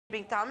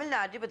Tamil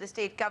Nadu, but the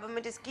state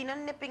government is keen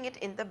on nipping it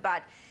in the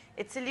bud.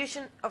 Its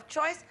solution of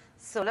choice,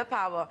 solar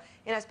power.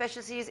 In our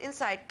special series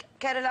Inside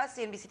Kerala,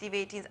 CNBC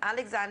TV 18's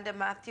Alexander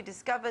Mathew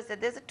discovers that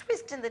there's a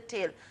twist in the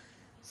tale.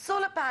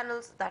 Solar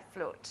panels that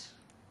float.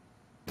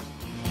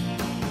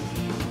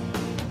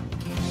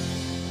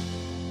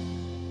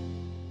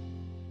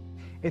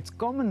 It's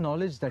common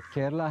knowledge that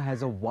Kerala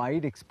has a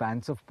wide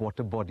expanse of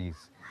water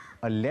bodies.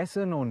 A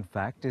lesser known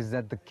fact is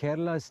that the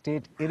Kerala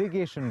State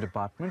Irrigation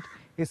Department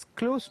is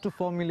close to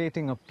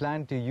formulating a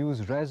plan to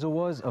use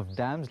reservoirs of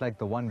dams like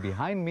the one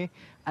behind me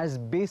as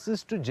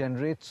basis to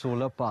generate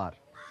solar power.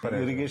 The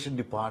Irrigation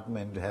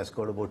Department has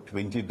got about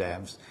 20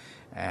 dams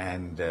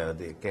and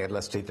the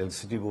Kerala State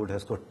Electricity Board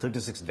has got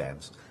 36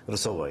 dams,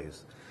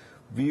 reservoirs.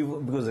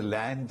 Because the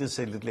land is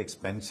a little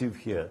expensive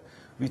here,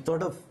 we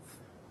thought of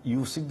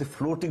using the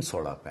floating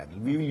solar panel.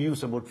 We will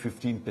use about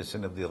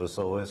 15% of the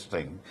reservoir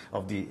strength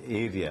of the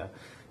area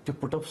to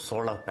put up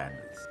solar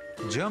panels.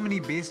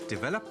 Germany-based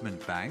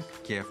development bank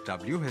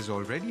KfW has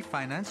already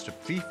financed a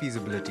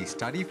pre-feasibility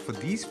study for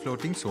these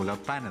floating solar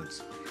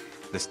panels.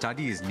 The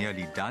study is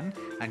nearly done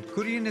and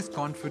Kurian is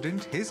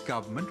confident his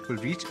government will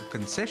reach a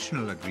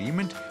concessional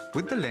agreement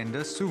with the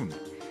lender soon.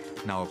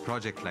 Now a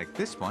project like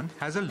this one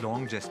has a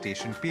long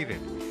gestation period,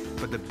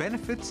 but the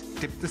benefits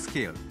tip the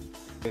scale.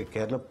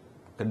 Kerala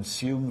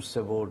consumes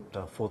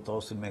about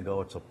 4,000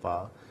 megawatts of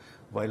power,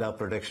 while our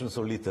production is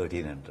only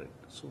 1,300.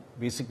 So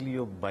basically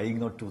you're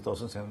buying out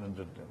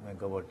 2,700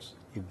 megawatts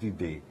every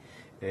day.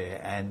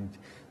 And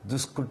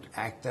this could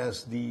act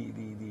as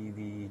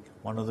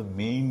one of the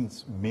main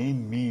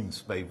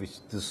means by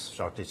which this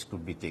shortage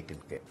could be taken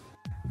care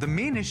of. The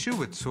main issue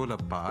with solar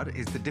power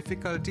is the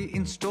difficulty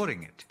in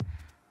storing it.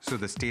 So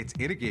the state's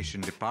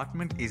irrigation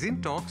department is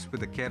in talks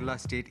with the Kerala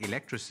State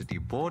Electricity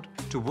Board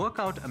to work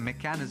out a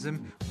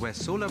mechanism where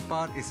solar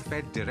power is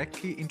fed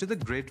directly into the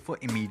grid for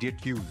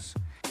immediate use.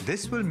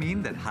 This will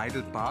mean that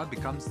hydel power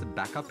becomes the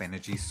backup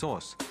energy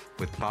source,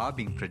 with power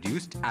being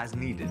produced as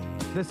needed.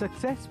 The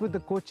success with the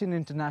Cochin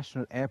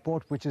International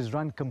Airport, which is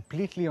run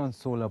completely on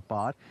solar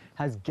power,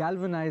 has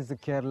galvanized the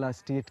Kerala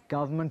state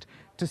government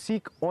to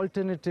seek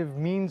alternative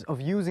means of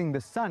using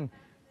the sun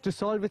to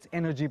solve its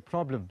energy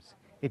problems.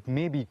 It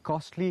may be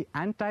costly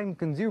and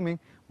time-consuming,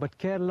 but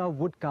Kerala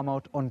would come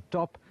out on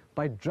top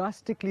by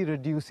drastically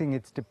reducing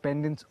its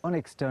dependence on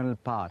external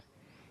power.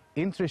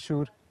 In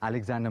Thrissur,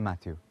 Alexander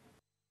Mathew.